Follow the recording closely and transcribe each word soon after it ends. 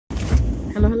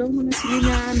Hello, hello mga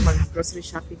silingan. Mag-grocery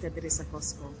shopping ka diri sa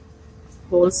Costco.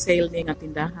 Wholesale ni nga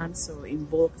tindahan. So, in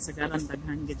bulk, sa galang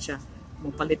daghan gid siya.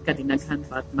 Mupalit ka, dinaghan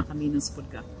pa at makaminus pod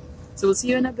ka. So, we'll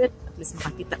see you in a bit. At least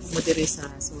makakita mo diri sa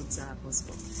suod sa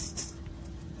Costco.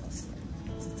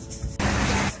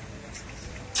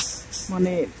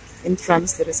 Muna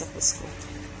entrance diri sa Costco.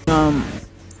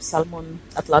 Salmon,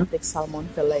 Atlantic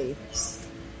salmon fillet.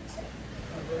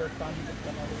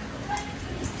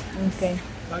 Okay.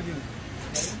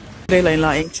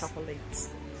 Lain-laing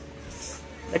chocolates.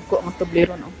 Dagko ang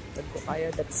tubliron, oh. Dagko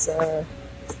kaya. That's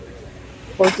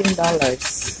 $14. $14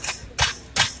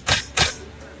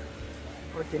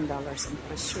 ang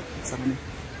presyo. Sa mga.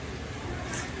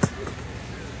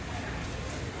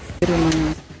 Pero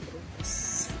mga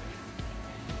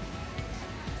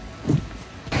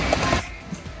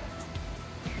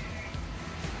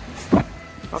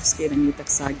pops kayo ng itak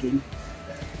saging.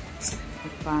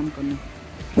 Pagpaan ko na.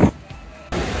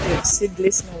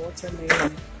 Seedless na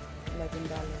watermelon,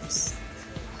 $11.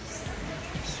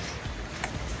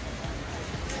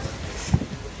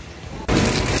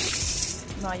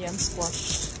 Mayan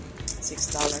squash,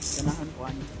 $6. Ganahan ko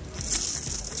ano.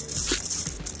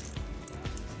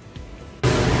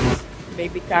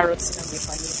 Baby carrots na may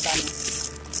panitan,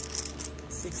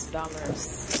 $6.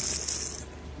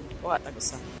 What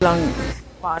tagusa? Lang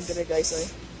paan dire guys, oy.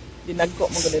 Dinagko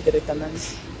mo gali dire tanan.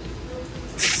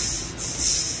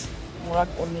 Murag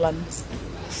unlan.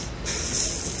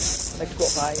 Nagko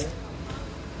kayo.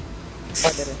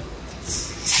 Padere.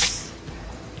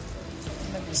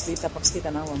 Nagustita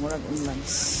pakstita nawa murag unlan.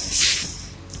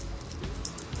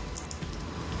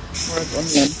 Murag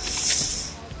unlan.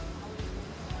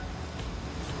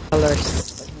 Colors.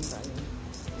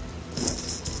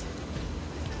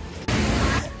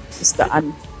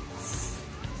 Isdaan.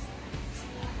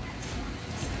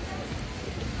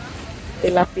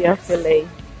 Tilapia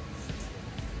fillet.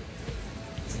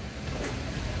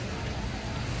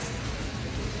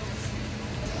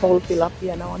 Whole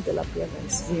tilapia na ang tilapia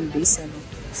guys. Yung bisa no.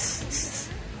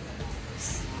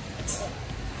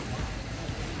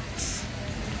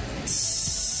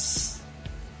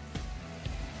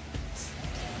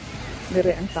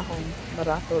 Dire ang tahong.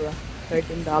 Barato ra.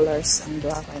 $13 ang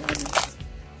duha kay ano.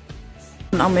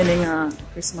 Ang meaning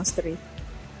Christmas tree.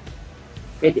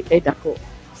 Pwede kay dako.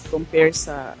 Compare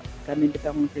sa kanin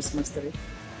bitang Christmas tree.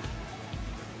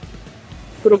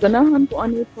 Pero ganahan ko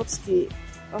ano yung potski.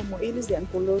 Oh, mo ilis di ang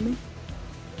kulo ni.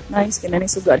 Nice, kaya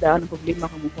ni suga daan ang problema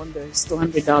ka mo ponders,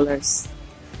 $200.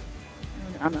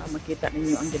 Ano makita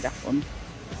ninyo ang gidakon.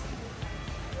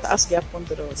 Taas gyapon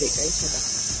pero di kay siya da.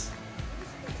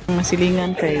 Ang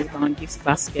masilingan kay mga gift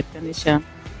basket kani siya.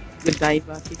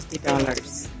 Godiva $50.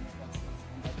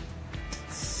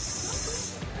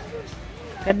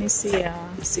 Kani siya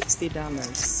 $60.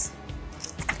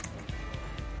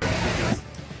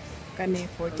 Kani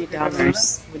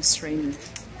 $40 with strainer.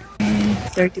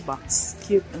 $30.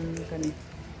 Cute ang kani.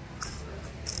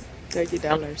 $30.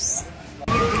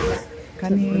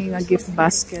 Kani nga gift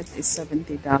basket is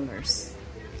 $70.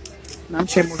 Naam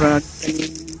siya murag kani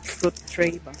fruit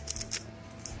tray ba.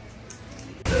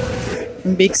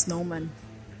 Ang big snowman.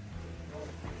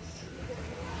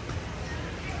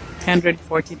 $140.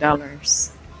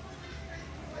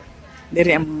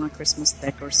 Diri ang mga Christmas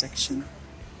decor section.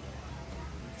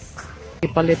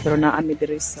 Ipalit pero naami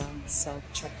diri sa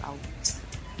self-checkout.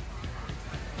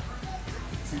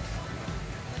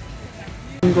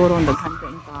 Siguro daghan ka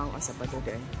yung tao sa bado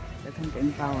diri. Daghan ka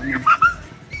yung tao na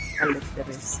palit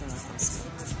diri sa Costco.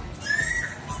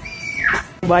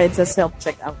 Bayad sa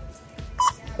self-checkout.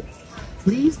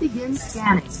 Please begin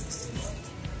scanning.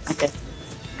 Okay.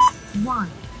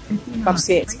 1.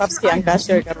 Papski ang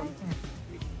cashier karon.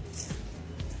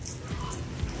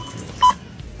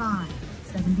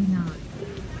 5.79.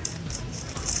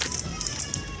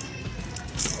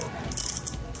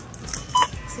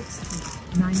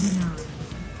 99.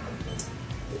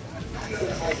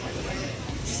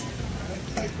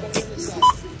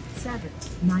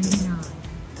 7.99.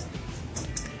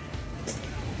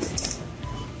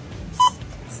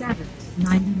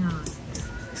 7.99.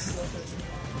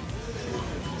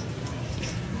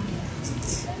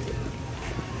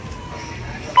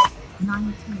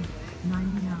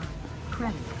 19.99.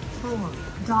 Credit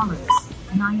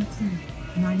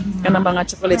 $4.19.99. Kanang mga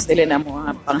chocolates dili na mo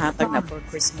panghatag na for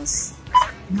Christmas.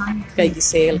 Kay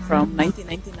gisale from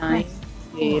 $19.99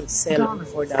 till sell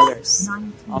 $4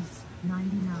 off.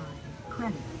 99.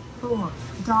 Credit $4.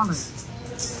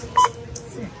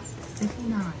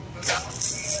 6.59.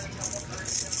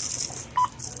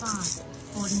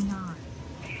 5.49.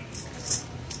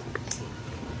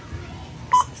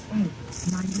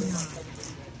 8.99.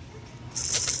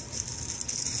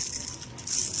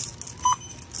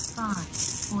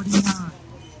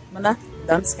 Ano?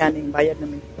 Done scanning. Bayad na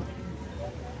may.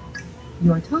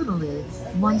 Your total is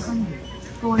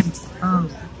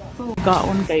 140.04.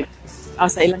 Gaon kay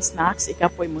sa ilang snacks,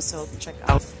 ikapoy mo self-check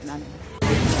out.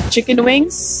 Chicken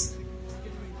wings.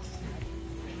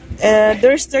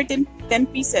 There's 10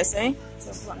 pieces, eh?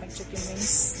 So, may chicken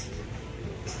wings.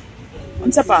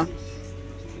 Unsa pa?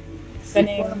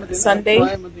 Kaning Sunday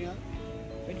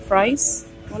with fries.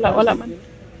 Wala man.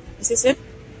 Is this it?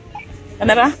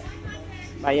 Kanara?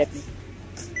 Bayad ni.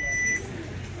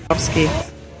 Kopski.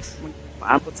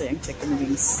 Magpaabot sa yung chicken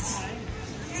wings.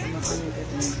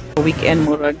 Weekend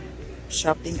murag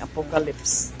shopping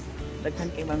apocalypse. Daghan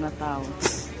kay mga tao.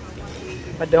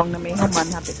 Padong na may human,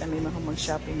 hapit na may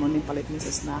mag-shopping mo ning palit ni sa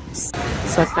snacks.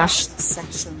 Sa cash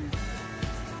section.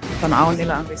 Tanaw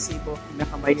nila ang resibo,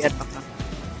 nakabayad pa ka.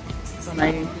 So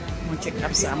na mo check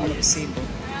up sa among resibo.